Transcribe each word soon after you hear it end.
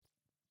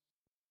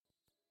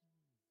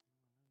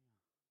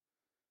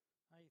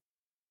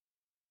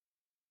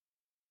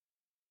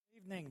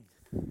evening.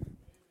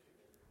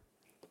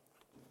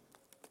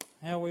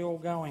 How are we all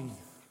going?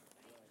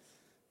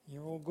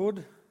 You all good?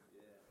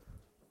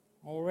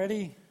 Yeah. All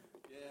ready?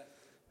 Yeah.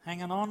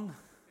 Hanging on?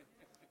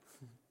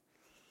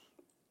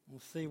 We'll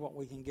see what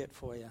we can get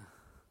for you.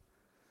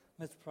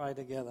 Let's pray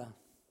together.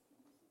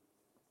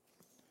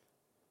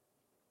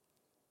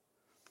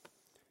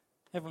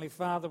 Heavenly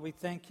Father, we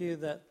thank you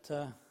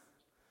that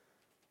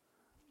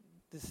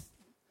this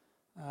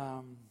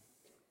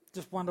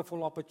just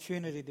wonderful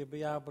opportunity to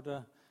be able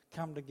to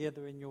come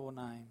together in your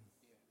name.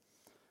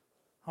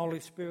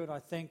 Holy Spirit, I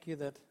thank you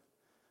that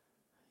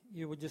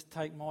you would just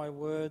take my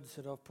words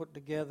that I've put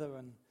together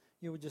and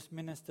you would just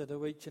minister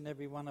to each and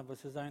every one of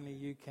us as only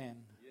you can.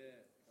 Yeah.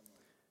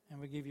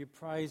 And we give you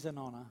praise and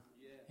honour.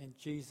 Yeah. In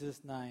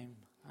Jesus' name,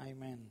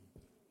 amen.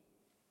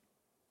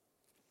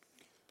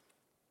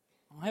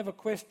 I have a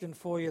question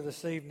for you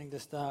this evening to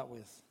start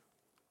with.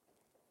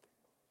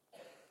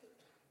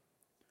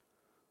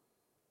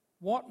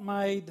 What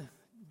made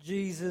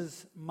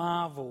Jesus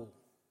marvel?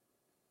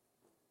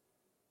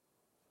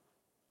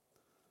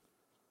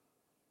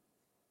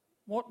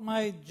 What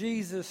made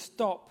Jesus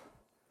stop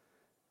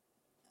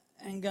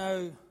and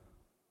go,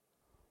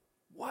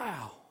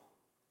 wow,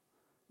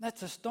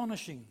 that's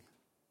astonishing?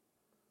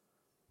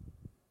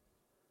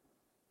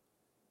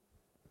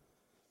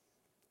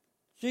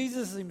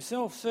 Jesus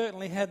himself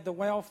certainly had the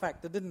wow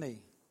factor, didn't he?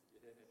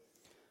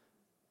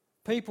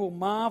 People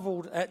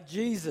marvelled at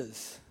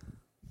Jesus.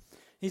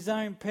 His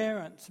own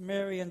parents,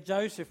 Mary and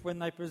Joseph, when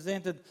they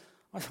presented,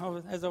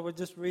 as I was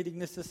just reading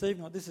this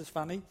evening, this is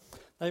funny,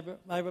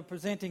 they were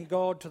presenting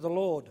God to the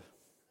Lord.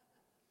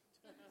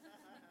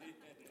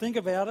 Think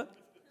about it.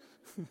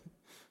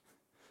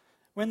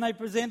 When they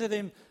presented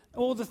him,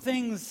 all the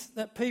things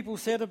that people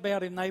said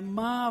about him, they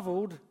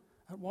marvelled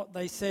at what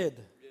they said.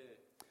 Yeah.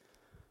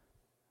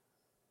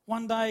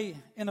 One day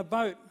in a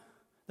boat,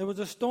 there was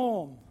a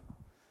storm.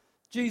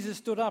 Jesus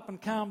stood up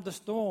and calmed the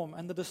storm,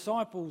 and the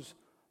disciples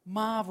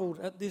marvelled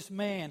at this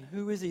man.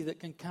 Who is he that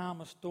can calm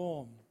a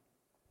storm?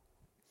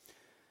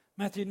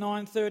 Matthew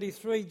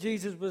 9:33,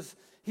 Jesus was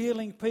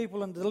healing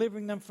people and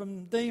delivering them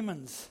from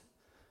demons.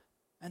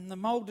 And the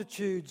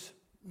multitudes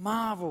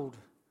marvelled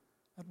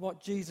at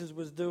what Jesus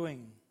was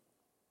doing.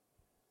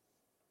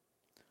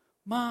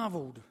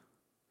 Marvelled.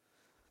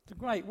 It's a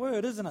great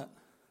word, isn't it?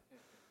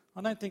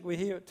 I don't think we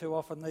hear it too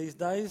often these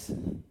days.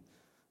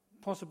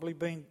 Possibly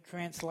been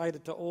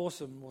translated to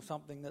awesome or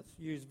something that's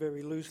used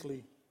very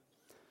loosely.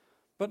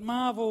 But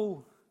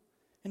marvel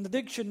in the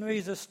dictionary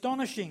is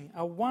astonishing,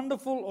 a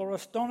wonderful or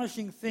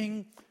astonishing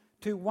thing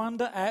to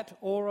wonder at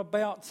or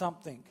about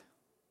something.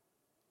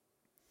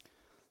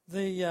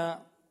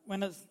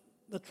 When it's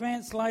the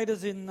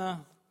translators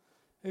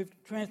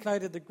who've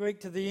translated the Greek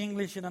to the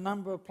English in a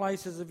number of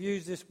places have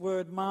used this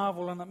word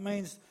marvel, and it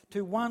means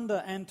to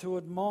wonder and to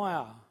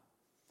admire.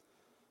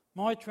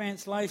 My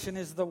translation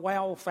is the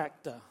wow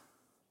factor.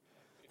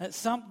 That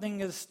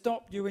something has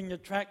stopped you in your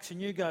tracks and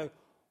you go,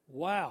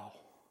 wow,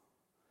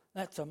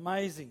 that's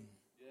amazing.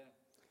 Yeah.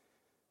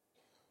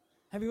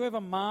 Have you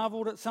ever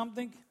marvelled at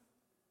something?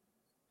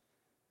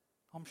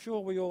 I'm sure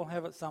we all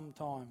have at some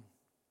time.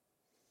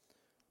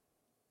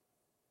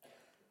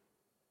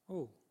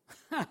 Oh,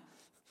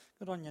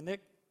 good on you, Nick.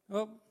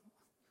 Oh,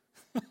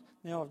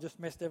 now I've just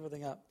messed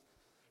everything up.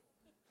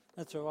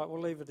 That's all right,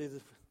 we'll leave it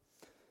as.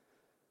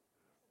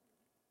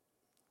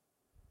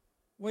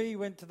 We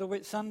went to the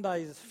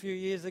Whitsundays a few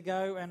years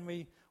ago and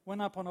we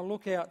went up on a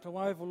lookout to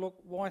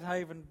overlook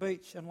Whitehaven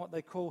Beach and what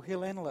they call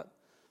Hill Inlet.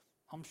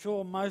 I'm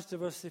sure most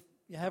of us, if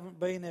you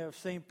haven't been there, have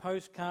seen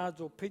postcards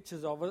or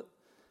pictures of it,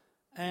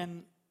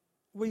 and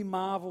we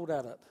marvelled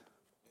at it.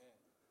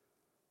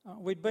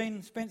 We'd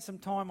spent some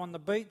time on the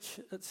beach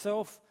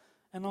itself,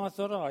 and I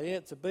thought, oh yeah,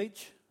 it's a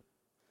beach.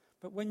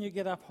 But when you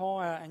get up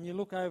higher and you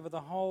look over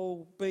the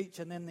whole beach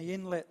and then the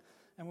inlet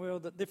and where all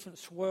the different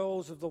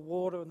swirls of the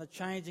water and the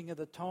changing of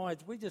the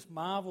tides, we just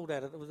marvelled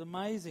at it. It was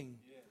amazing.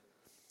 Yeah.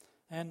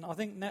 And I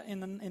think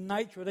in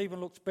nature it even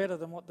looks better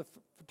than what the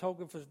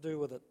photographers do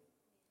with it.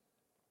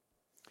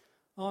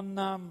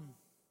 On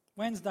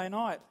Wednesday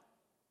night,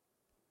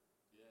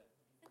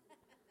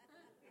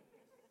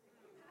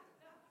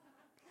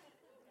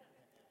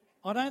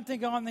 I don't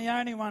think I'm the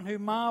only one who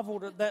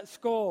marvelled at that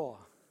score.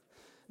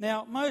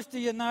 Now, most of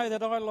you know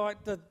that I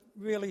like to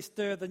really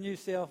stir the New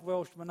South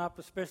Welshmen up,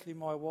 especially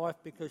my wife,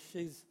 because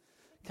she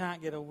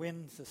can't get a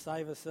win to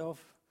save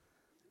herself.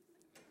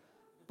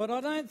 But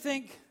I don't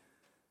think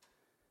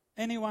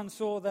anyone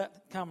saw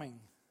that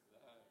coming.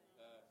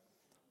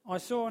 I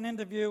saw an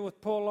interview with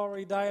Paul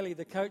Laurie Daly,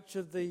 the coach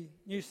of the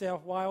New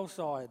South Wales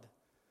side,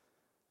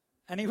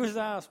 and he was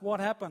asked what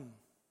happened.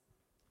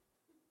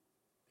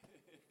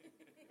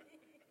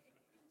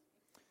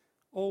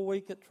 All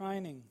week at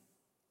training,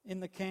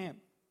 in the camp,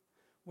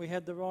 we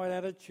had the right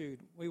attitude.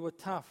 We were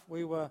tough.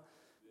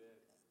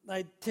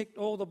 They ticked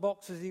all the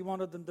boxes he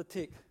wanted them to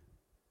tick.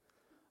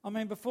 I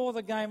mean, before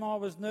the game I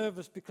was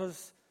nervous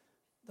because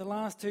the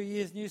last 2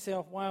 years New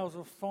South Wales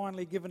have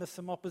finally given us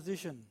some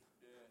opposition.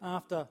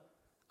 After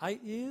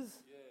 8 years?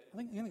 I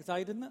think it's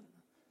 8, isn't it?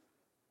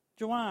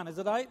 Joanne, is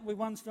it 8? We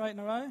won straight in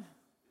a row?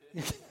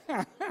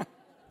 Yeah.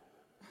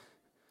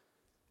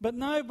 But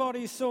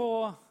nobody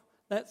saw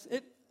that.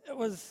 It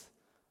was,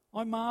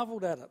 I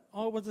marvelled at it.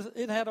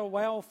 It had a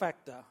wow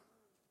factor.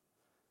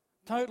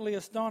 Totally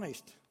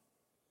astonished.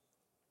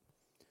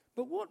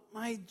 But what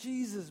made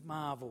Jesus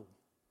marvel?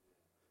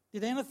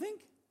 Did anything?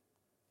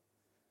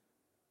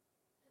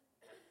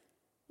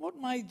 What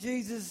made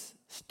Jesus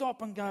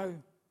stop and go,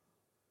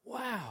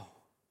 wow,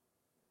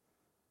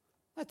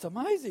 that's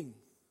amazing?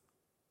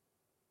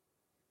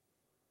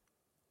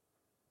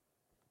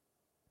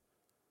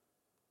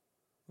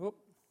 Whoop,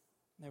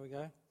 there we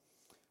go.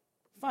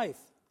 Faith.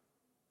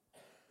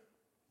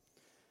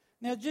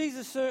 Now,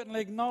 Jesus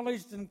certainly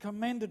acknowledged and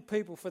commended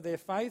people for their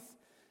faith.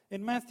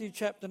 In Matthew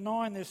chapter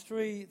 9, there's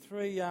three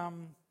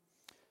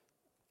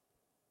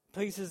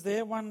pieces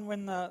there. One,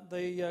 when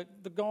the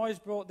guys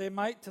brought their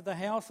mate to the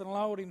house and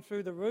lowered him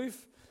through the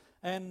roof,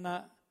 and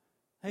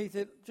he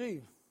said,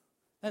 gee,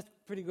 that's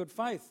pretty good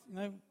faith.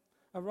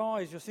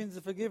 Arise, your sins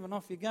are forgiven,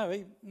 off you go.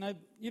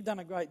 You've done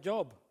a great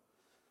job.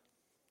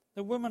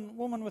 The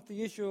woman with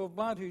the issue of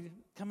blood who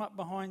come up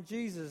behind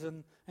Jesus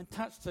and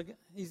touched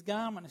his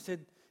garment and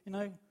said,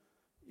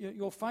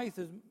 your faith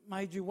has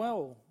made you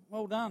well.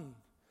 Well done.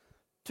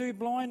 2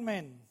 blind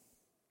men,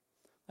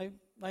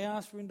 they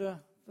asked for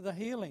the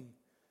healing.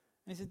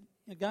 And he said,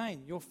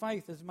 again, your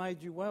faith has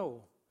made you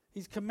well.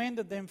 He's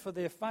commended them for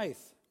their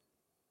faith.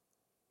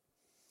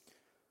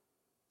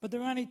 But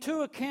there are only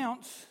 2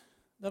 accounts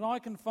that I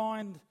can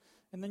find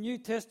in the New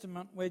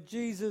Testament where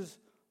Jesus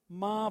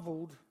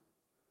marvelled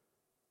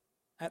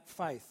at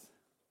faith,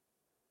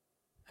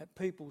 at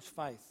people's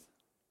faith.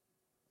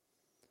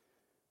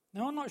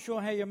 Now, I'm not sure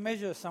how you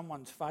measure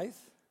someone's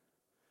faith,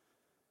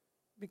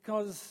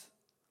 because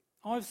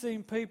I've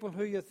seen people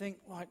who you think,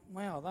 like,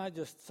 wow, they're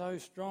just so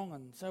strong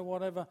and so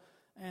whatever,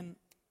 and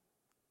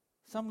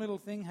some little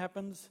thing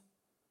happens,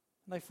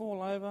 and they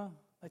fall over,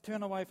 they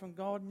turn away from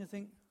God, and you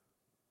think,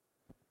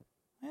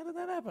 how did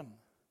that happen?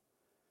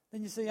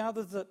 Then you see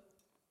others that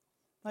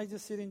they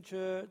just sit in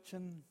church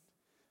and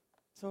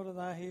sort of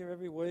they're here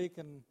every week,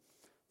 and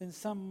then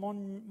some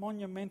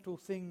monumental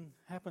thing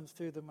happens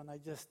to them and they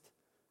just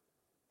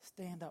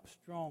stand up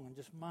strong and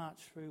just march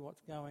through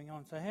what's going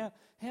on. So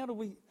how do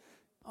we...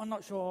 I'm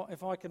not sure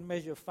if I can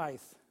measure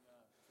faith.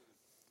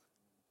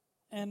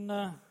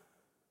 But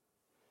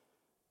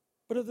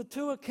of the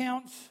 2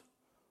 accounts,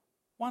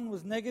 one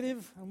was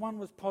negative and one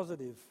was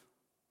positive.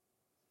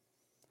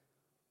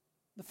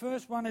 The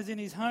first one is in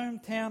his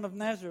hometown of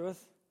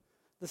Nazareth.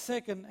 The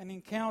second, an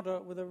encounter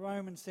with a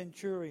Roman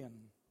centurion.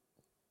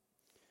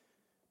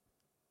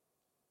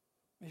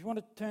 If you want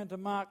to turn to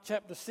Mark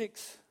chapter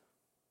 6,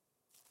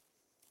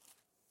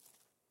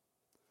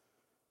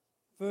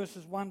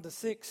 verses 1 to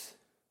 6.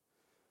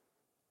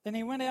 Then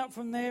he went out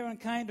from there and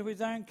came to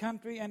his own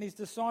country, and his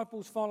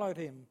disciples followed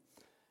him.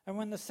 And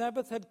when the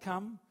Sabbath had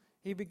come,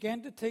 he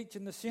began to teach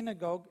in the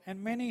synagogue,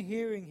 and many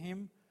hearing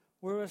him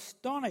were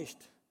astonished.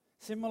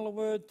 Similar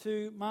word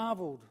to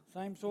marvelled,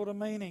 same sort of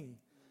meaning.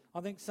 I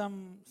think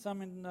some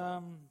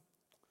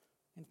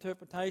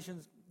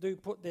interpretations do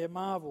put there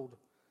marvelled,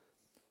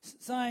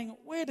 saying,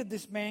 where did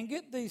this man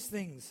get these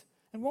things?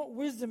 And what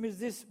wisdom is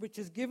this which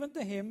is given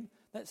to him,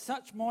 that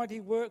such mighty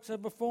works are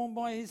performed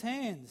by his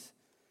hands?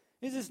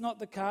 Is this not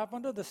the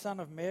carpenter, the son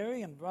of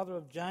Mary, and brother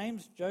of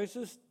James,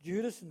 Joseph,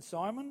 Judas, and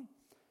Simon?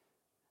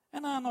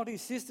 And are not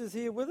his sisters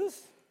here with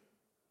us?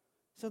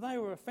 So they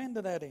were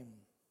offended at him.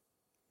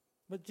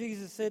 But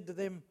Jesus said to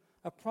them,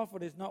 a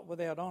prophet is not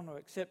without honour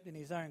except in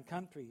his own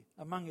country,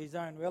 among his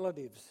own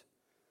relatives,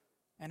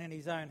 and in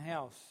his own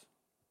house.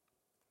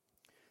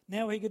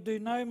 Now he could do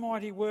no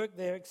mighty work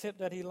there except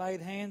that he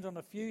laid hands on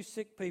a few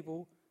sick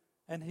people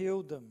and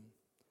healed them.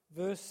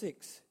 Verse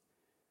 6,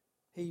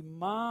 he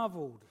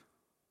marvelled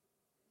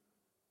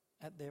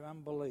at their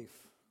unbelief,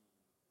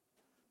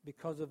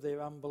 because of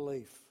their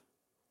unbelief.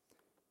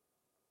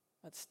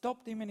 It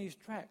stopped him in his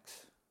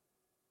tracks.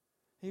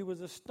 He was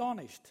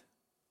astonished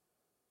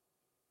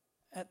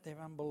at their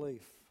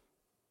unbelief.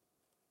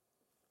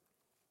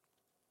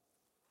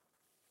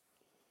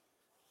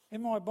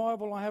 In my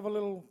Bible, I have a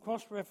little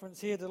cross-reference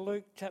here to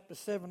Luke chapter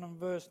 7 and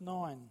verse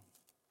 9.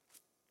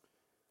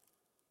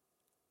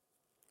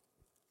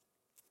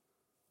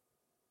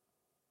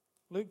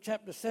 Luke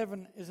chapter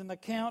 7 is an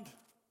account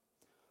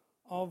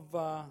of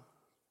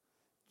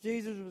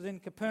Jesus was in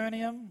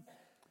Capernaum,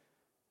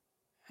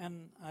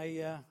 and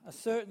a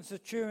certain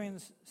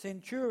centurion's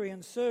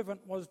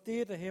servant was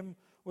dear to him,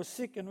 was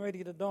sick and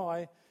ready to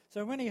die.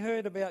 So when he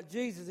heard about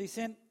Jesus, he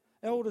sent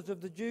elders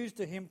of the Jews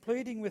to him,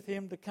 pleading with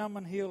him to come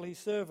and heal his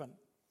servant.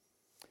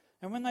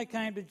 And when they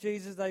came to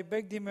Jesus, they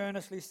begged him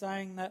earnestly,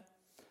 saying that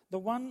the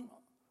one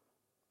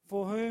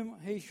for whom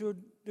he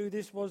should do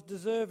this was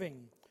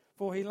deserving,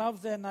 for he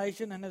loves their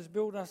nation and has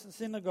built us a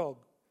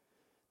synagogue.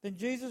 Then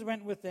Jesus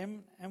went with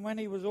them, and when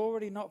he was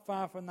already not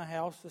far from the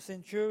house, the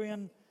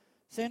centurion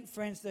sent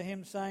friends to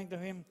him, saying to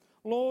him,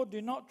 Lord,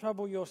 do not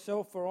trouble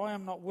yourself, for I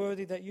am not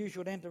worthy that you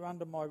should enter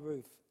under my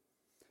roof.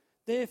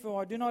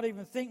 Therefore I do not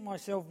even think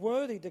myself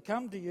worthy to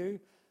come to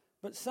you,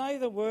 But say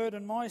the word,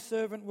 and my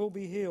servant will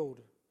be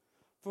healed.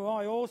 For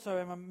I also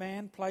am a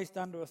man placed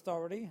under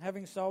authority,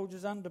 having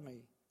soldiers under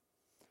me.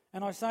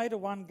 And I say to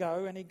one,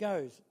 go, and he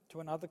goes. To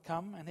another,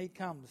 come, and he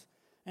comes.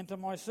 And to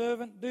my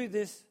servant, do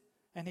this,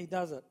 and he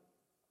does it.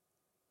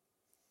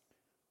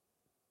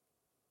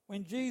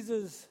 When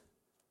Jesus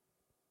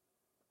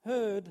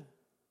heard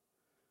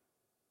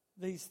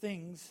these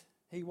things,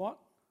 he what?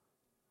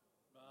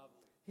 Marveled.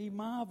 He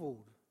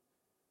marvelled.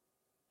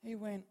 He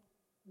went,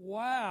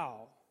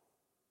 wow,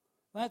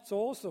 that's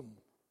awesome.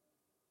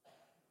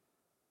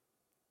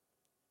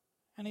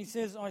 And he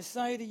says, I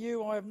say to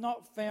you, I have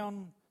not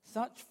found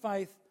such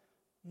faith,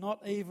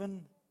 not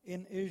even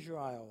in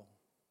Israel.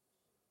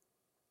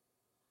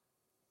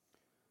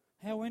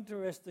 How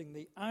interesting.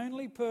 The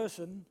only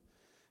person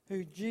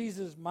who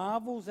Jesus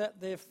marvels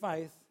at their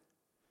faith,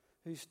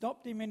 who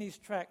stopped him in his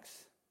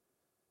tracks,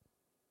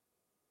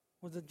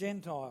 was a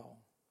Gentile.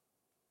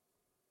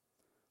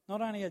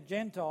 Not only a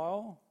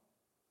Gentile,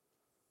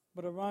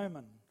 but a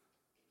Roman.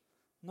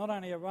 Not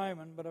only a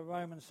Roman, but a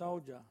Roman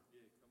soldier.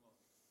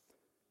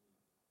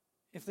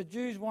 If the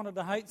Jews wanted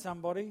to hate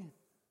somebody,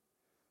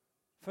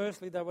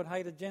 firstly they would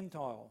hate a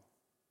Gentile.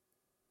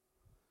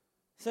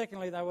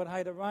 Secondly, they would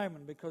hate a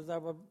Roman because they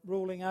were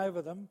ruling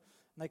over them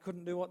and they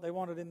couldn't do what they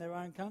wanted in their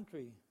own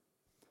country.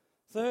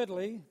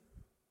 Thirdly,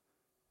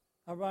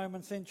 a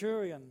Roman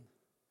centurion.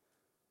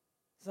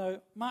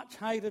 So much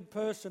hated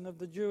person of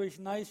the Jewish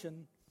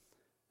nation,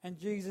 and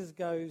Jesus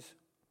goes,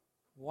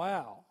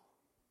 wow,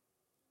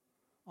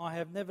 I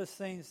have never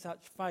seen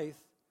such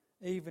faith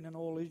even in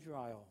all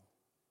Israel.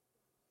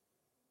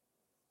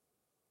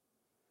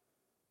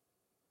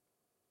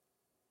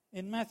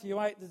 In Matthew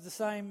 8, there's the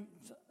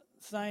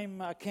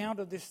same account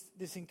of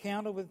this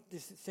encounter with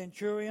this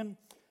centurion.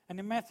 And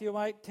in Matthew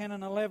 8, 10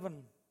 and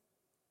 11,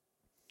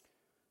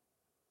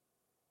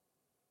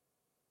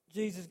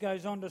 Jesus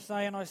goes on to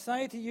say, and I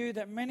say to you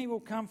that many will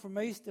come from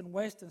east and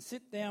west and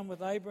sit down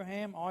with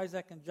Abraham,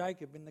 Isaac and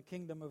Jacob in the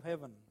kingdom of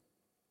heaven.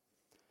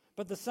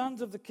 But the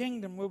sons of the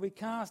kingdom will be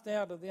cast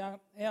out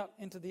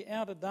into the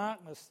outer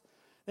darkness.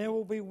 There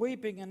will be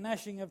weeping and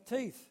gnashing of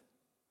teeth.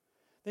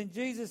 Then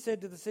Jesus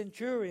said to the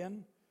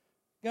centurion,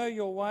 go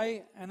your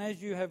way, and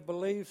as you have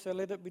believed, so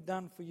let it be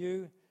done for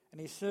you. And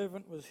his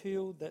servant was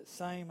healed that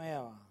same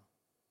hour.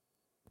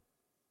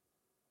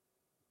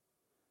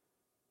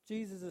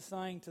 Jesus is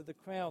saying to the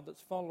crowd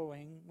that's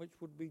following, which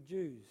would be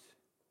Jews,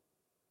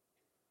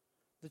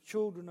 the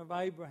children of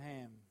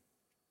Abraham.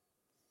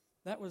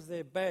 That was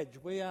their badge.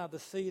 We are the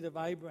seed of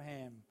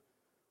Abraham.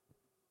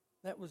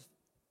 That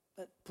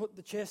put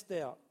the chest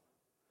out.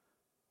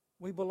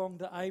 We belong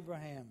to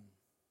Abraham.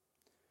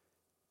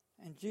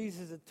 And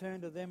Jesus had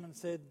turned to them and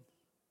said,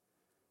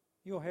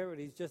 your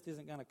heritage just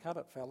isn't going to cut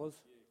it, fellas.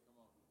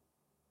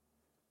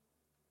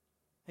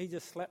 He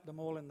just slapped them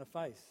all in the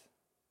face.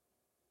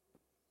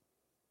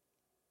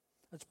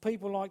 It's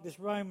people like this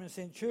Roman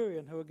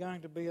centurion who are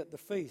going to be at the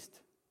feast.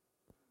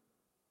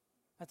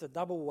 That's a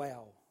double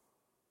wow.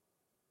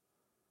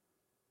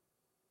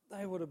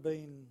 They would have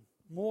been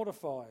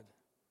mortified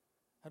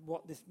at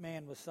what this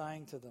man was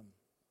saying to them.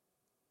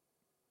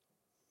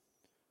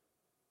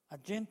 A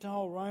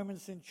Gentile Roman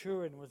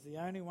centurion was the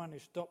only one who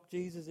stopped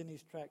Jesus in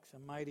his tracks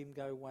and made him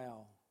go,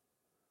 wow.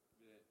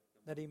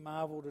 That he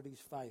marvelled at his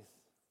faith.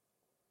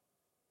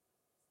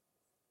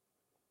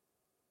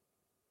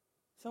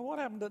 So what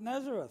happened at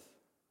Nazareth?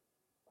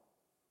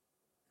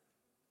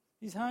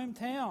 His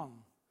hometown.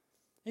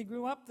 He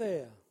grew up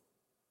there.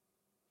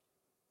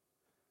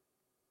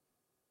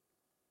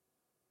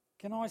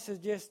 Can I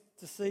suggest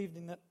this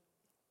evening that,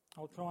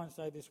 I'll try and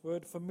say this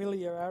word,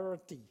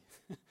 familiarity.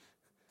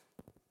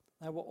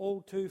 They were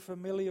all too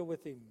familiar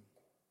with him.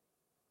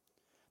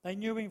 They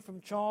knew him from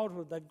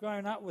childhood. They'd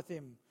grown up with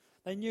him.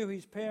 They knew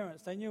his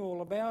parents. They knew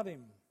all about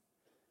him.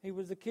 He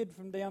was the kid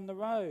from down the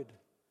road.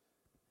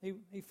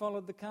 He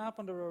followed the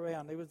carpenter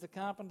around. He was the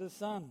carpenter's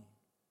son.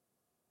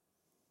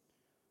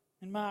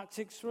 In Mark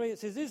 6:3 it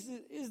says,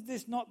 Is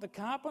this not the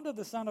carpenter,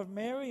 the son of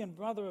Mary and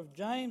brother of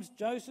James,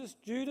 Joseph,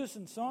 Judas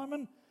and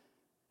Simon?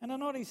 And are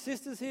not his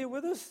sisters here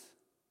with us?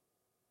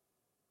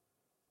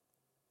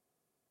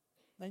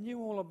 They knew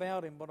all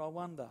about him, but I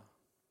wonder,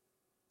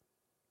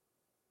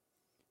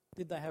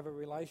 did they have a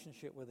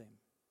relationship with him?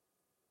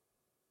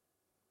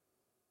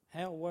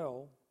 How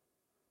well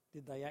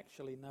did they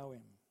actually know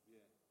him?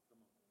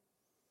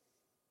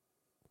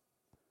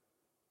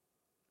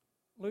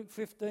 Luke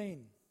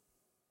 15.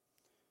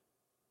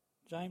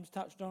 James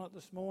touched on it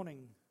this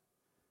morning,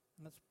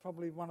 and it's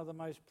probably one of the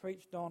most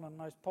preached on and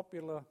most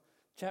popular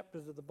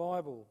chapters of the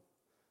Bible,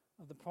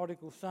 of the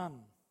prodigal son.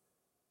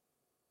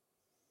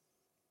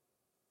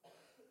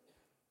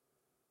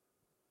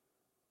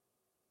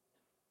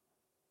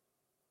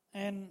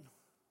 And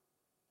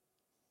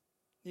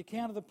the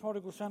account of the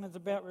prodigal son is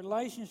about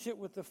relationship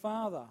with the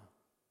father.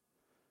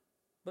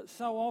 But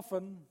so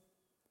often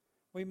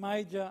we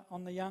major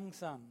on the young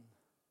son.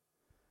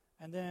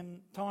 And then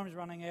time's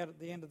running out at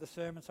the end of the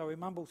sermon, so we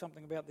mumble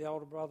something about the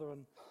older brother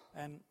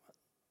and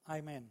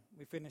amen,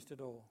 we finished it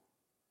all.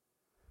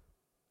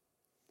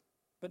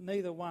 But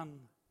neither one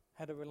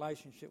had a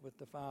relationship with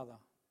the Father.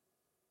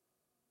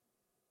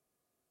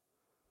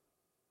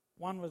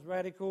 One was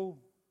radical,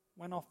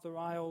 went off the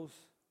rails.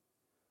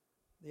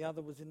 The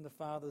other was in the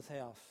Father's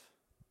house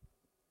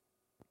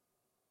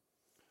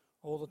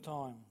all the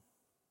time.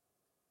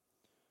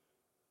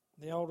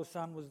 The older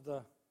son was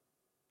the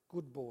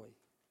good boy.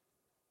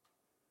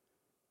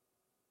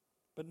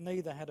 But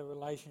neither had a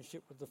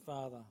relationship with the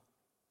Father.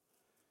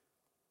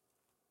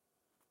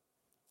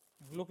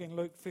 If you look in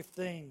Luke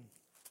 15,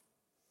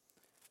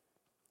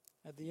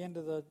 at the end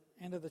of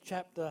the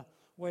chapter,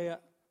 where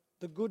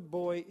the good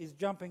boy is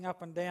jumping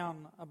up and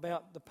down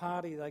about the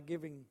party they're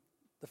giving,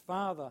 the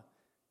father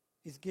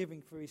is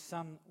giving for his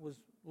son was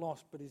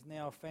lost but is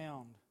now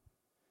found.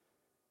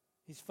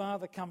 His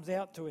father comes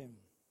out to him.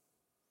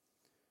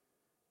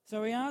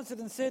 So he answered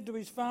and said to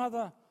his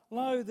father,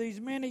 "Lo, these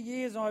many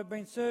years I have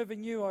been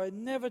serving you. I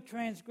never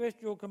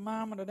transgressed your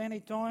commandment at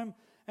any time,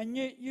 and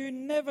yet you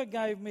never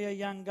gave me a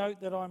young goat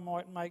that I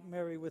might make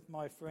merry with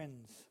my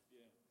friends.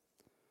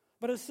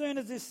 But as soon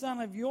as this son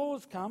of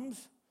yours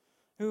comes,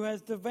 who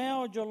has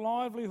devoured your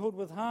livelihood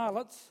with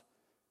harlots,"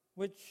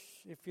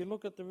 which, if you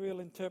look at the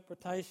real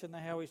interpretation of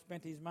how he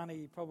spent his money,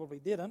 he probably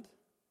didn't,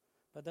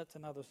 but that's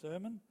another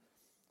sermon,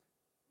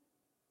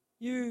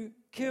 "you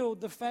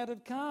killed the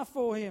fatted calf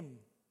for him."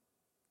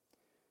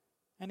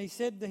 And he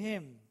said to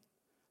him,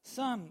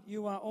 "Son,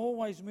 you are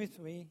always with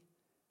me,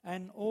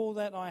 and all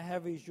that I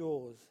have is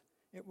yours.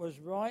 It was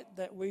right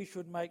that we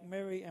should make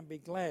merry and be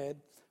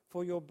glad,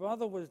 for your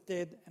brother was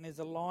dead and is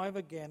alive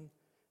again,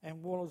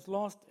 and was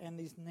lost and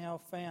is now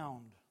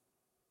found."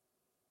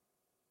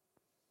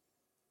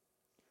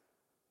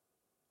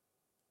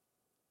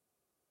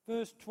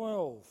 Verse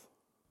 12.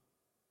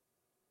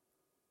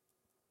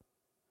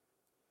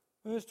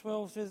 Verse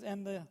 12 says,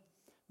 "And the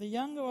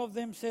younger of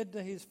them said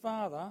to his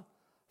father,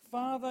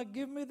 'Father,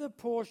 give me the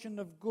portion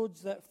of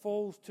goods that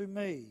falls to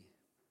me.'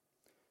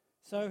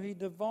 So he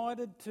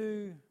divided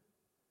to..."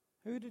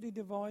 Who did he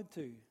divide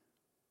to?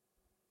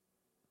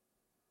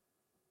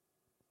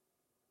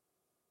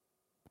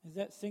 Is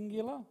that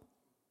singular? No.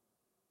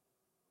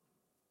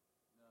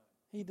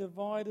 He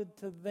divided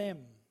to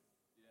them.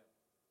 Yeah.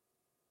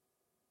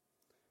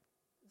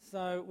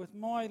 So with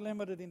my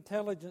limited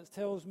intelligence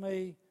tells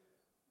me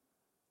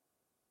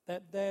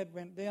that Dad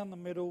went down the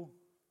middle,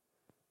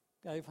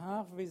 gave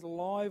half of his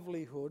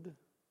livelihood,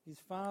 his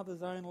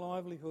father's own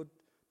livelihood,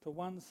 to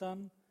one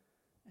son,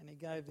 and he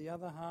gave the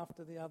other half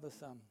to the other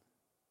son.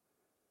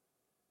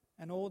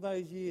 And all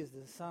those years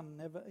the son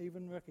never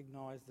even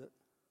recognised it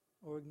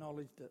or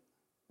acknowledged it.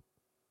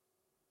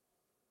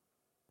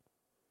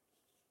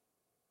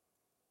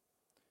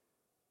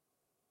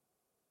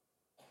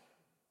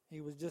 He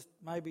was just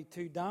maybe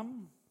too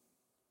dumb,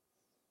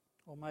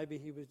 or maybe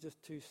he was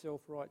just too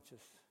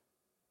self-righteous.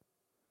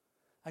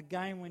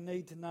 Again, we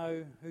need to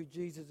know who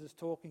Jesus is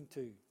talking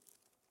to.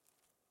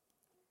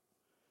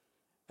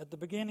 At the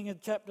beginning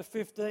of chapter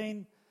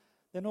 15,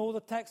 then all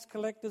the tax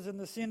collectors and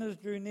the sinners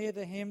drew near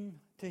to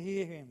him to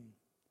hear him.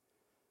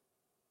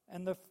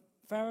 And the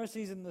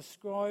Pharisees and the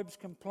scribes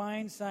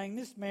complained, saying,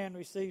 "This man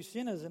receives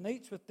sinners and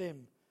eats with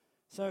them."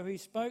 So he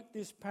spoke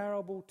this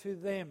parable to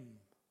them.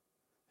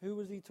 Who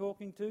was he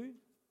talking to?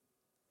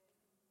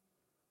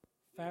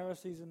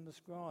 Pharisees and the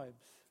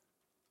scribes.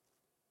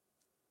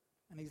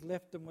 And he's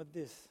left them with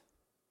this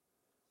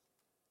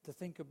to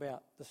think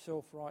about: the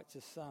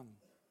self-righteous son.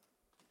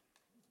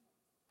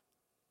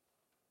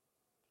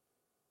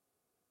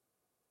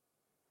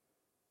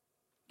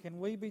 Can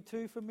we be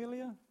too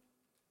familiar?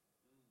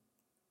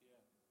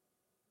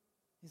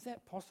 Is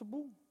that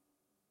possible?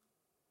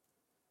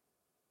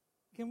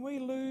 Can we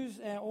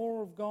lose our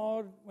awe of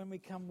God when we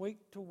come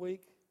week to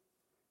week,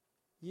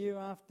 year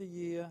after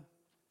year?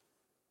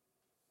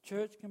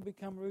 Church can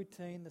become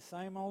routine, the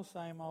same old,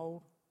 same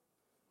old.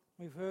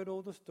 We've heard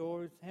all the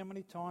stories. How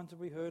many times have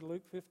we heard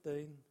Luke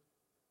 15?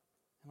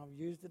 And I've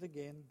used it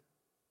again.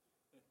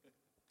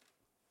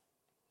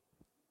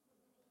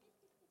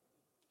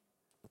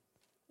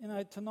 You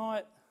know,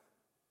 tonight,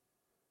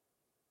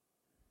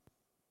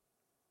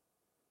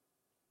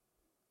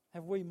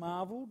 have we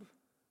marvelled?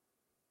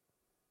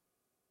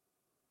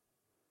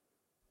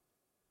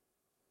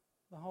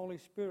 The Holy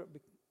Spirit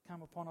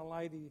come upon a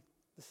lady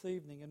this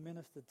evening and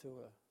ministered to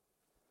her.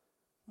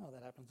 Oh,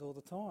 that happens all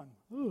the time.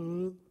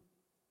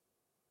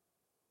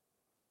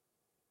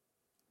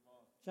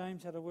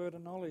 James had a word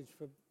of knowledge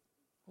for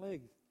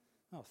legs.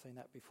 Oh, I've seen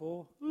that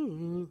before.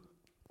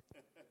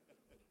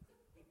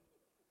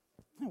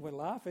 We're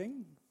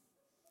laughing.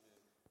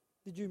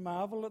 Did you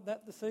marvel at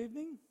that this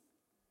evening?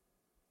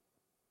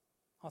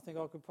 I think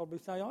I could probably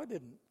say I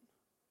didn't.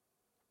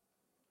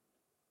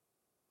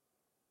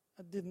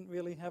 It didn't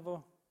really have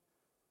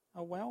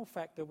a wow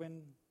factor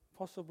when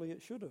possibly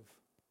it should have.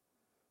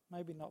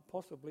 Maybe not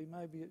possibly,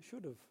 maybe it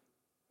should have.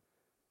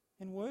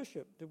 In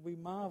worship, did we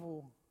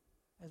marvel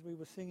as we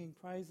were singing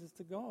praises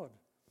to God?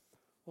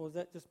 Or is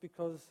that just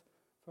because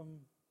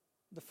from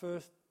the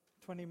first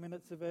 20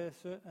 minutes of our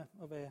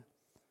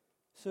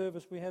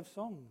service we have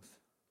songs?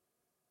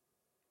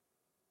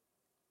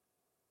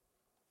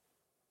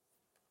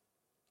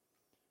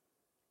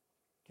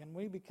 Can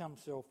we become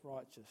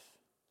self-righteous?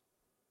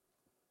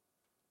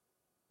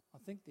 I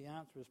think the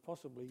answer is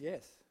possibly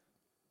yes.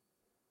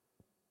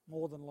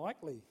 More than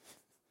likely,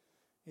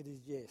 it is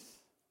yes.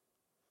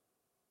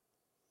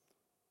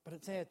 But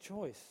it's our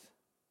choice.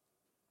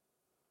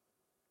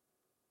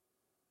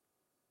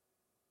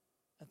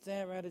 It's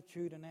our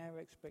attitude and our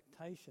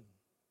expectation.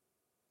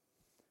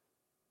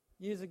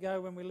 Years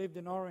ago when we lived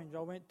in Orange, I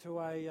went to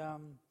a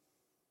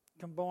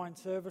combined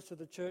service of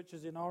the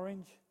churches in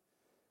Orange,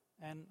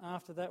 and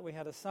after that we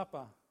had a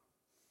supper.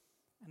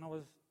 And I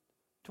was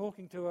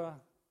talking to a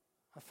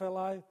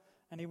fellow,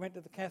 and he went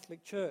to the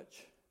Catholic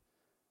Church,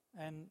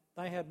 and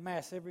they had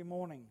Mass every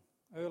morning,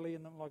 early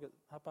in the, like at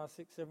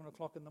 6:30, 7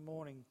 o'clock in the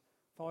morning,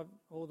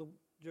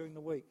 during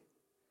the week.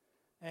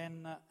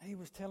 And he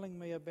was telling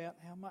me about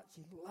how much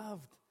he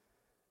loved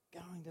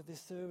going to this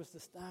service to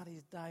start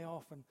his day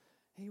off, and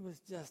he was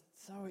just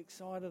so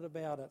excited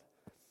about it.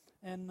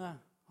 And I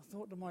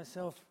thought to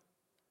myself,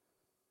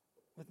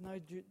 with no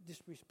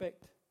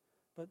disrespect,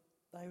 but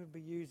they would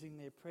be using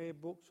their prayer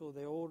books or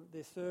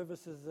their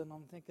services, and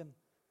I'm thinking,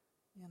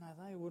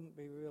 they wouldn't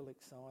be real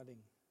exciting.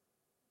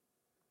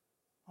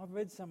 I've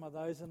read some of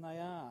those and they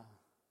are.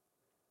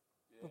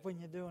 Yeah. But when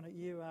you're doing it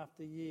year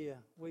after year,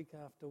 week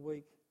after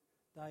week,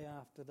 day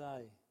after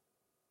day.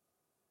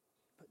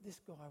 But this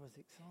guy was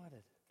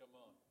excited. Come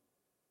on.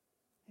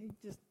 He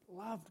just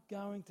loved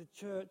going to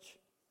church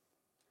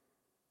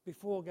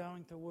before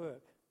going to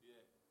work.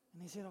 Yeah.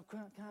 And he said, I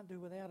can't do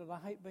without it. I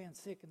hate being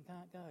sick and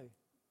can't go.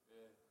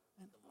 Yeah.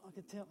 And I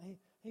could tell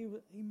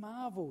he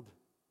marvelled.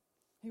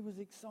 He was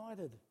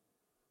excited.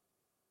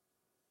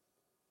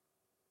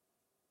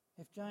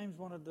 If James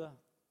wanted to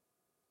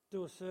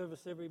do a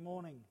service every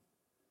morning,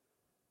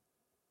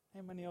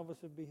 how many of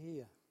us would be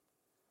here?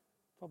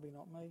 Probably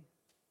not me.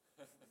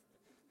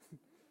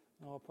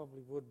 No, I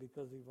probably would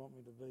because he'd want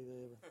me to be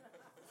there.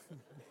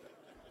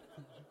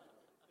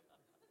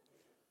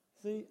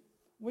 See,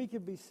 we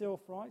could be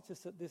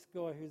self-righteous at this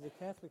guy who's a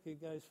Catholic who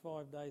goes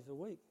 5 days a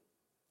week.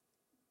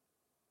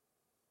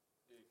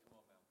 Yeah, come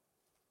on,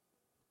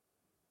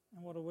 Mel.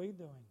 And what are we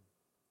doing?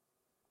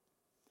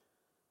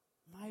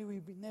 May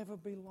we never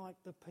be like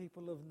the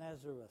people of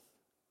Nazareth,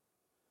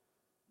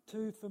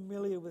 too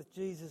familiar with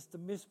Jesus to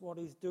miss what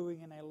he's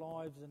doing in our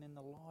lives and in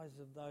the lives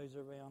of those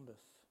around us.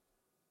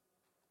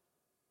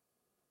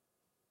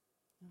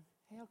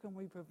 How can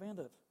we prevent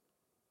it?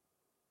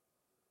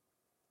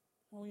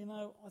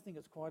 Well, I think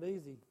it's quite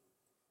easy.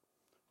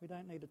 We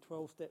don't need a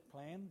 12-step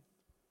plan.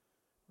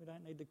 We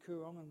don't need to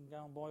Koorong and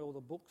go and buy all the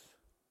books.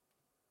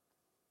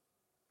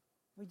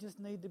 We just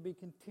need to be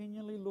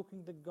continually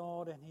looking to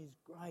God and his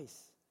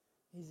grace,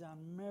 his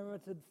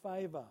unmerited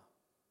favour,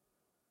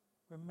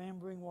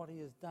 remembering what he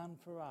has done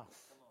for us.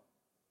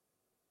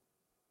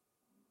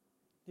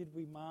 Did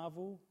we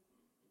marvel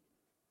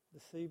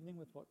this evening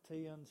with what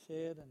Tion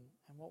shared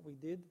and what we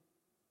did?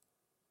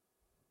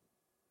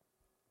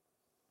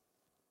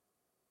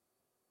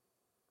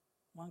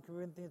 1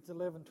 Corinthians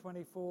 11,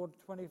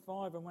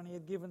 24-25, and when he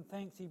had given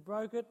thanks, he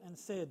broke it and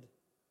said,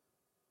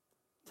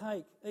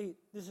 "Take, eat,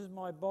 this is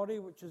my body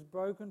which is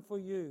broken for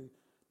you.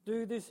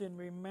 Do this in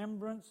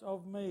remembrance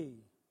of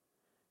me."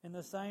 In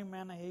the same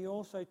manner he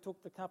also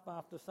took the cup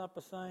after supper,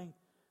 saying,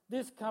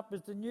 "This cup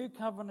is the new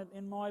covenant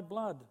in my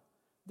blood.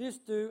 This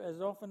do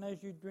as often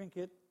as you drink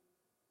it."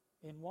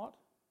 In what?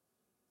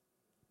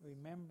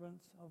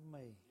 Remembrance of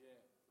me.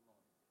 Yeah, come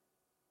on.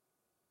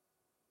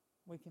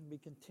 We can be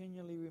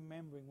continually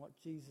remembering what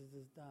Jesus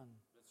has done,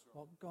 That's right.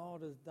 what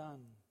God has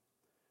done.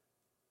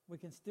 We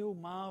can still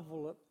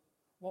marvel at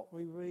what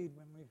we read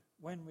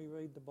when we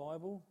read the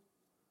Bible.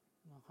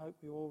 And I hope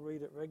you all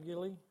read it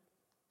regularly.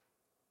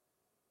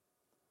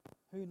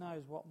 Who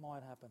knows what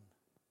might happen?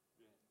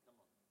 Yeah, come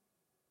on.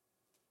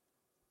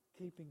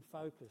 Keeping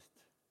focused,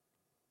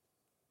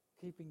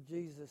 keeping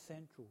Jesus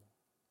central.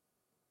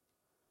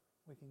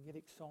 We can get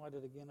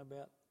excited again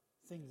about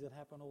things that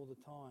happen all the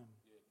time.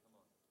 Yeah, come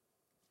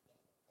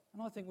on.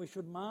 And I think we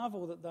should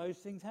marvel that those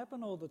things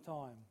happen all the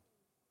time.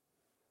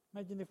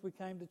 Imagine if we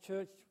came to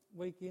church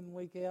week in,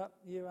 week out,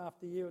 year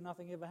after year, and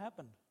nothing ever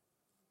happened.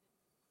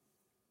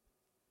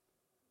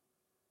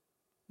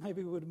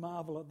 Maybe we would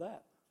marvel at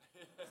that.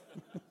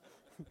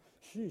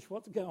 Sheesh,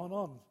 what's going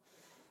on?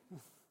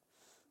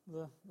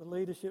 The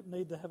leadership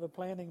need to have a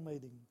planning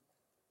meeting.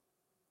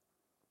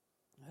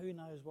 Who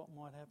knows what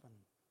might happen?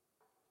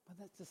 But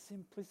that's the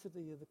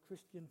simplicity of the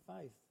Christian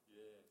faith.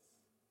 Yes.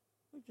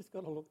 We've just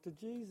got to look to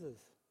Jesus.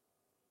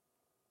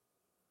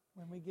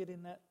 When we get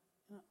in that...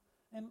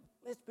 and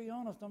let's be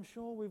honest, I'm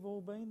sure we've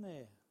all been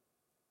there.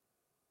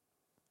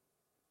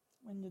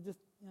 When you just,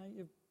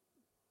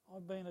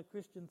 I've been a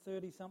Christian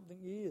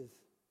 30-something years.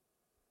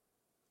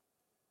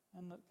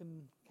 And it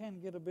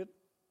can get a bit,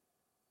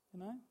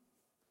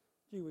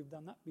 gee, we've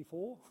done that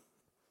before.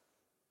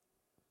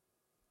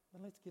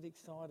 But let's get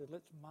excited.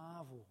 Let's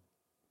marvel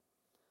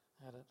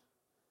at it.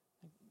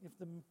 If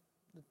the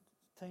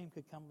team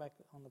could come back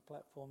on the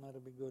platform,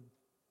 that'd be good.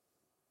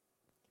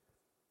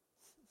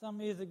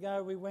 Some years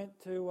ago, we went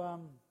to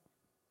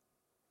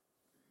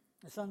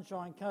the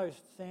Sunshine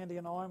Coast, Sandy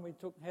and I, and we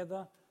took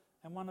Heather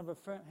and one of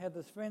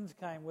Heather's friends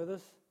came with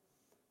us,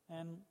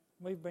 and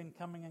we've been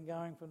coming and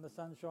going from the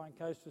Sunshine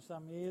Coast for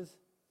some years.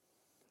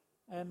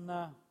 And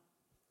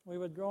we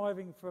were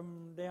driving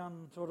from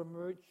down sort of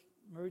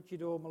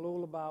Maroochydore,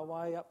 Mooloolaba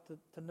way up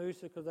to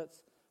Noosa,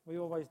 because we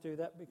always do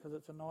that because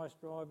it's a nice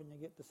drive and you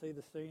get to see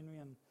the scenery,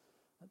 and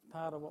that's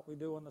part of what we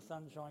do on the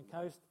Sunshine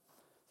Coast.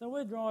 So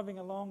we're driving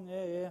along,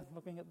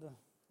 looking at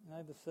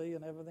the sea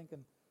and everything,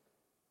 and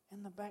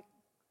in the back,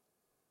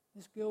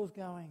 this girl's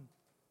going,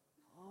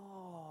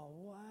 "Oh,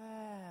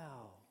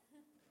 wow.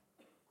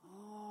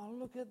 Oh,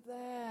 look at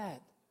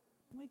that."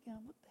 And we go,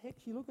 "What the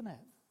heck's she looking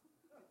at?"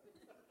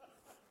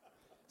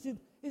 She said,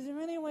 "Is there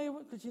anywhere,"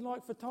 because she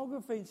liked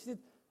photography, and she said,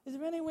 "Is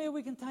there anywhere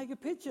we can take a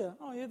picture?"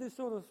 "Oh, yeah, there's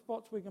sort of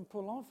spots we can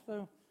pull off."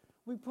 So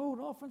we pulled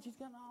off, and she's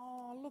going,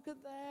 "Oh, look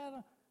at that."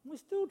 And we're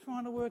still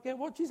trying to work out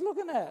what she's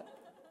looking at.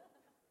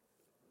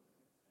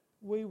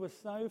 We were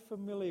so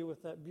familiar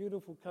with that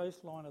beautiful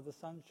coastline of the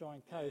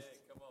Sunshine Coast.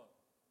 Yeah, come on.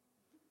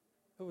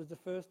 It was the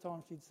first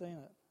time she'd seen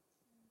it.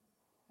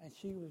 And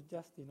she was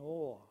just in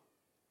awe.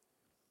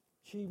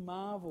 She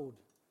marvelled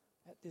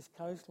at this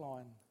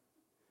coastline.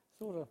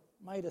 Sort of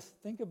made us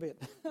think a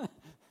bit.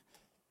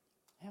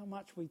 How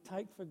much we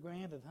take for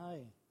granted,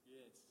 hey?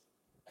 Yes.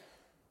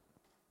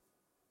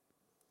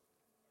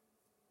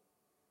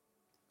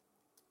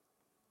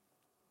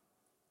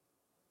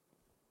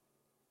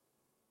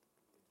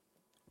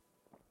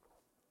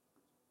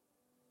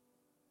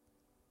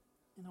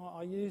 You know,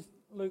 I used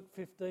Luke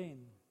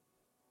 15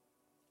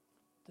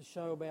 to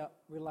show about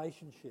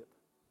relationship.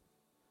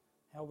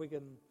 How we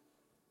can,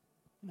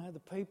 the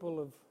people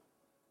of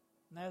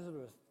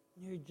Nazareth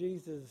knew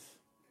Jesus.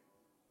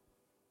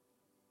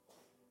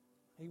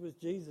 He was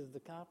Jesus, the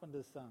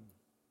carpenter's son.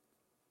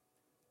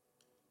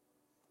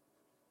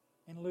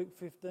 In Luke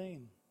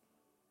 15,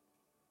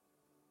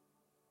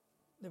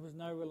 there was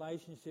no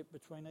relationship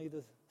between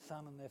either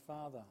son and their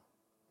father.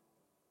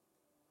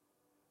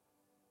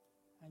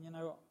 And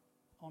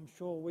I'm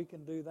sure we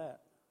can do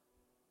that.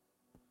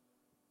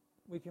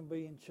 We can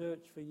be in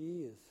church for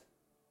years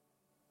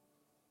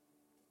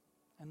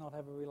and not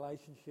have a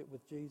relationship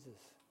with Jesus.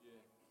 Yeah,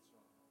 that's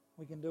right.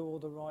 We can do all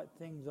the right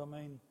things. I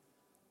mean,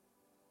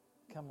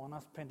 come on,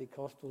 us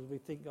Pentecostals, we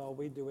think,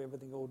 we do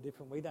everything all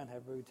different. We don't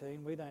have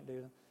routine. We don't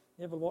do that.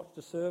 You ever watch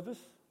the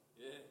service?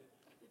 Yeah.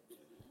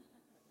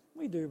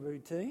 We do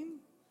routine.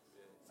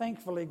 Yeah.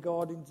 Thankfully,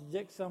 God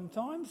interjects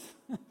sometimes.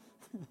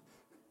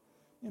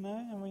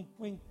 And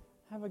we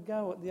have a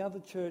go at the other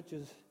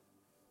churches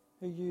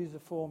who use a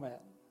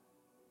format.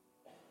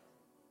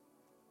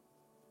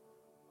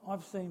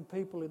 I've seen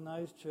people in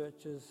those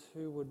churches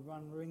who would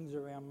run rings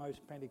around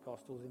most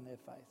Pentecostals in their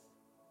faith,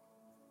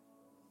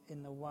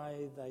 in the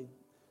way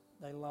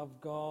they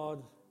love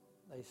God,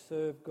 they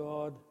serve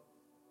God.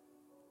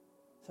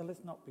 So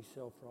let's not be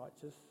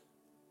self-righteous.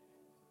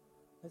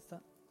 The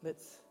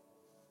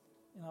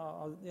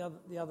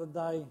other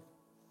day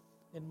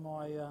in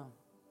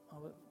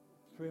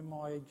through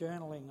my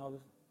journaling, I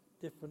was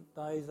different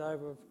days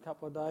over a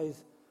couple of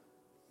days,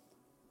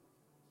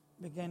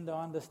 began to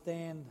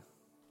understand.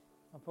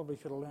 I probably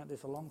should have learnt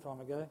this a long time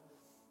ago.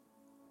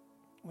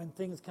 When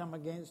things come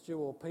against you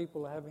or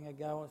people are having a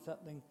go at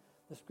something,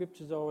 the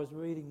scriptures I was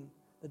reading,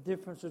 the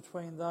difference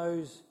between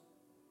those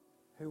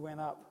who went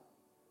up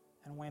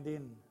and went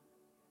in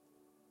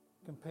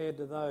compared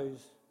to those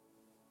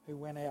who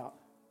went out.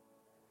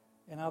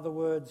 In other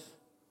words,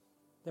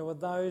 there were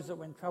those that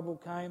when trouble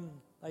came,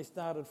 they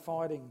started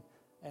fighting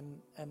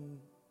and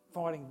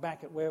fighting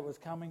back at where it was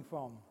coming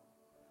from.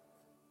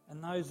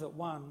 And those that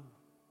won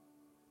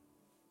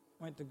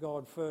went to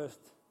God first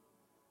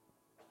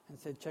and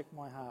said, "Check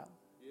my heart."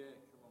 Yeah,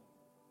 come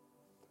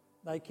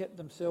on. They kept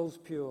themselves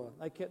pure.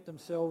 They kept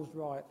themselves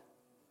right.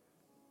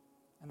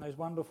 And those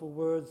wonderful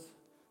words,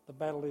 "The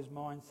battle is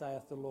mine,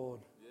 saith the Lord."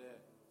 Yeah.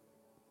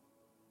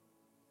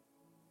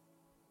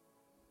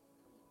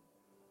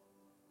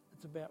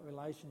 It's about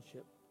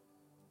relationship.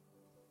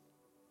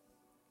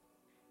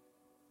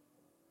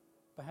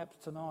 Perhaps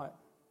tonight,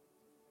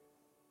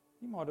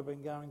 you might have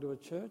been going to a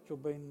church or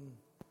been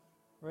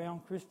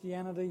around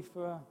Christianity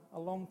for a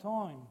long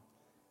time.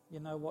 You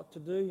know what to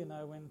do, you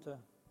know when to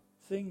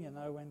sing, you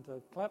know when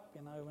to clap,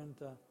 you know when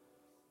to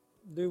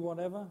do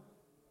whatever.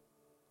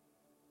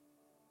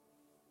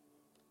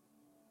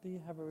 Do you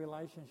have a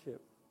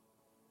relationship?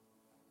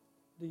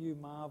 Do you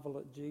marvel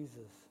at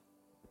Jesus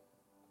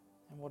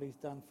and what he's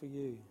done for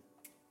you?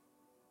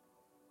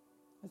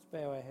 Let's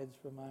bow our heads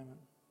for a moment.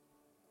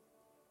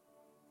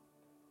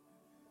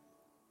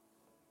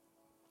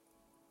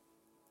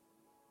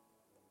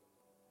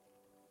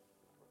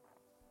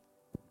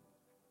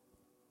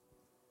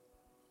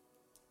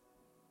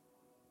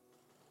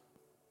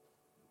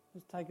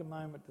 Just take a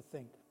moment to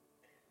think.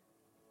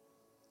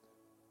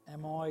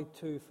 Am I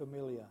too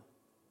familiar?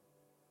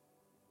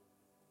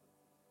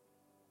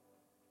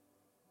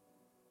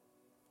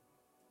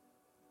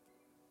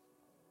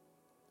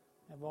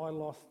 Have I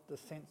lost the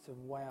sense of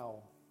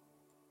wow?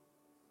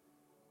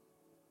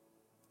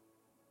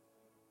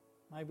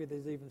 Maybe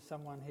there's even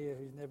someone here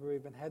who's never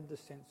even had the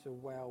sense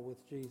of wow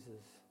with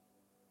Jesus.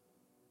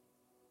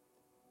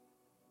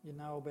 You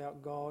know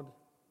about God.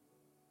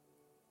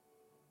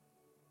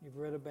 You've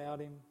read about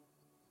him.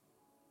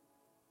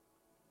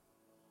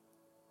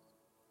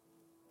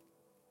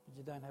 But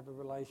you don't have a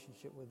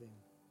relationship with him.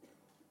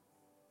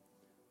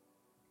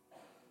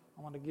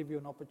 I want to give you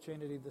an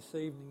opportunity this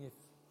evening if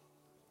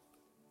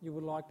you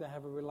would like to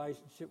have a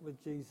relationship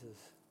with Jesus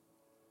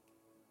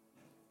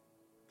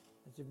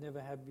that you've never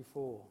had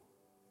before.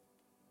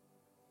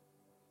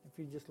 If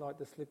you'd just like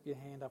to slip your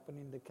hand up and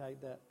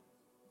indicate that,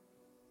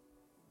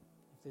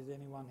 if there's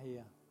anyone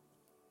here.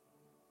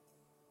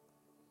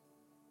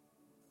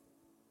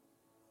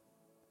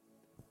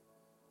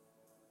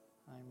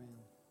 Amen.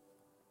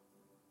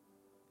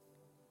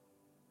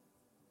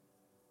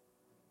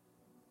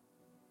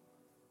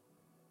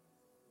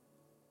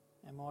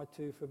 Am I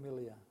too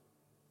familiar?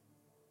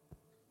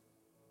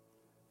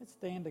 Let's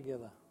stand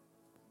together.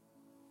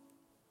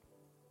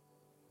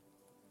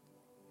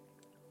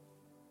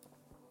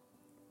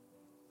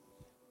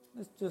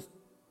 Let's just,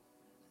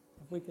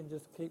 if we can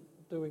just keep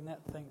doing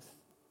that, thanks,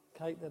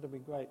 Kate, that'll be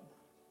great.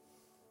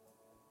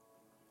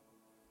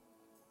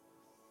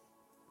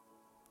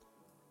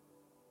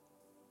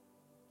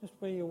 Just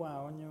where you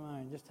are on your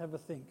own, just have a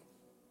think.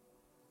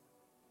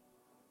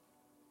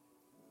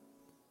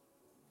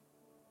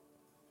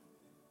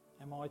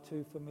 Am I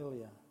too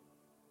familiar?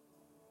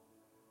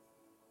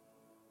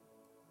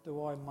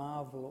 Do I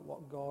marvel at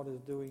what God is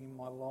doing in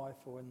my life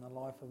or in the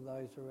life of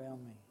those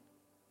around me?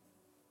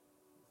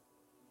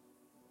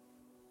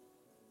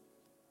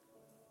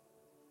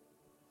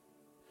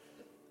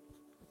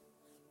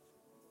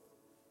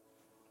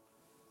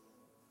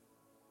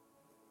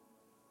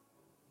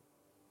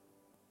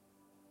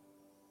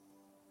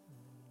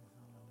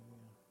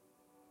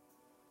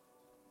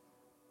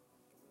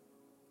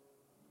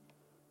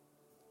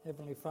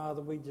 Heavenly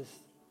Father, we just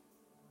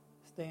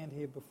stand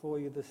here before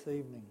you this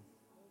evening.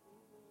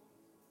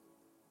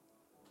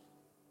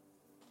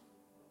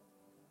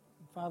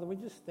 Father, we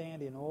just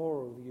stand in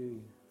awe of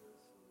you.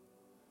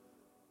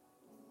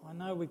 I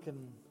know we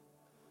can,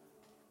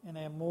 in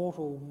our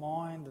mortal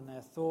mind and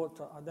our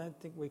thoughts, I don't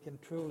think we can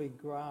truly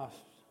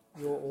grasp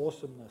your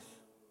awesomeness.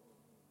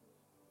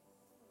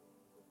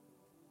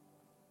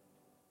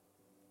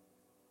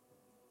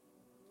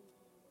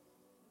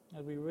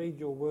 As we read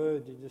your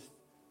word, you just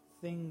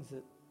things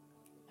that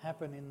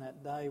happened in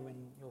that day when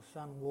your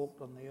Son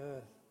walked on the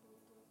earth.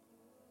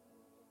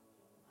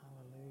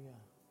 Hallelujah.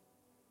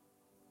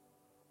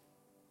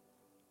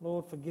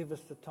 Lord, forgive us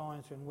the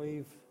times when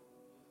we've,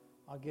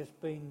 I guess,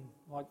 been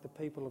like the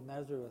people of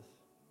Nazareth.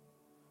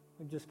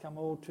 We've just come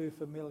all too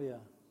familiar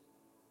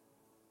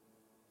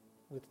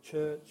with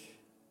church,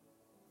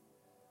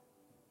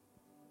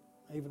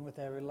 even with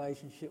our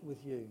relationship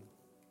with you.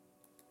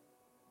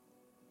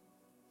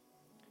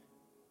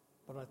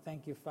 But I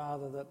thank you,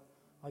 Father, that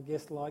I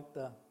guess like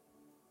the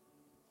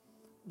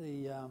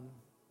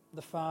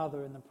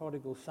father and the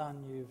prodigal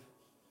son,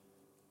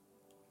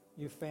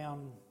 you've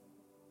found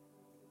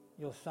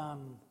your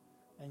Son,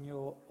 and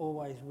you're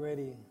always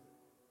ready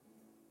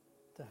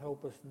to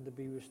help us and to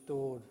be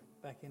restored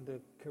back into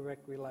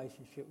correct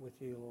relationship with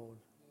you, Lord.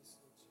 Yes,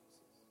 Lord Jesus.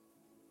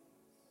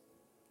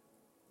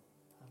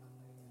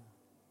 Hallelujah.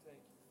 Thank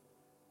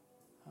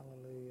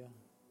you. Hallelujah.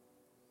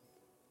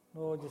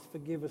 Lord, just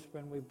forgive us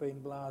when we've been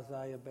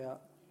blasé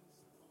about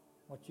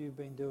what you've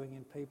been doing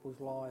in people's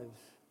lives.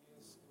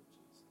 Yes, Lord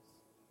Jesus.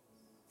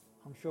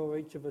 I'm sure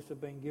each of us have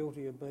been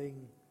guilty of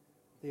being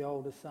the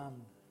older son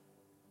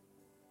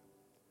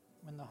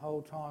when the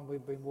whole time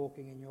we've been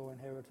walking in your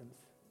inheritance.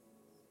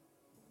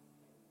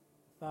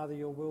 Father,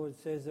 your word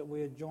says that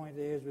we are joint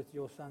heirs with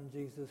your Son,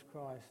 Jesus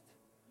Christ.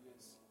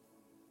 Yes.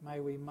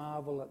 May we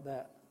marvel at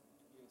that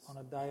Yes. on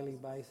a daily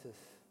basis Yes,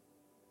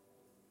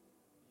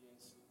 Lord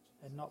Jesus.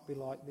 and not be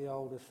like the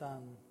older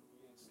son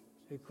Yes,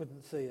 Lord who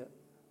couldn't see it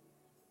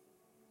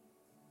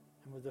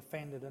and was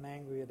offended and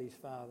angry at his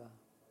father.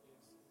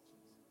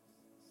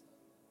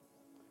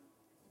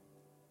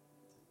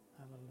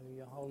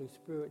 Hallelujah. Holy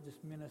Spirit,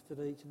 just minister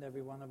to each and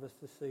every one of us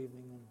this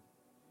evening and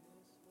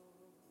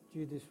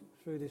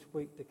through this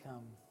week to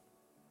come.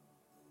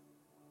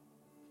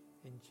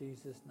 In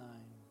Jesus'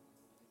 name.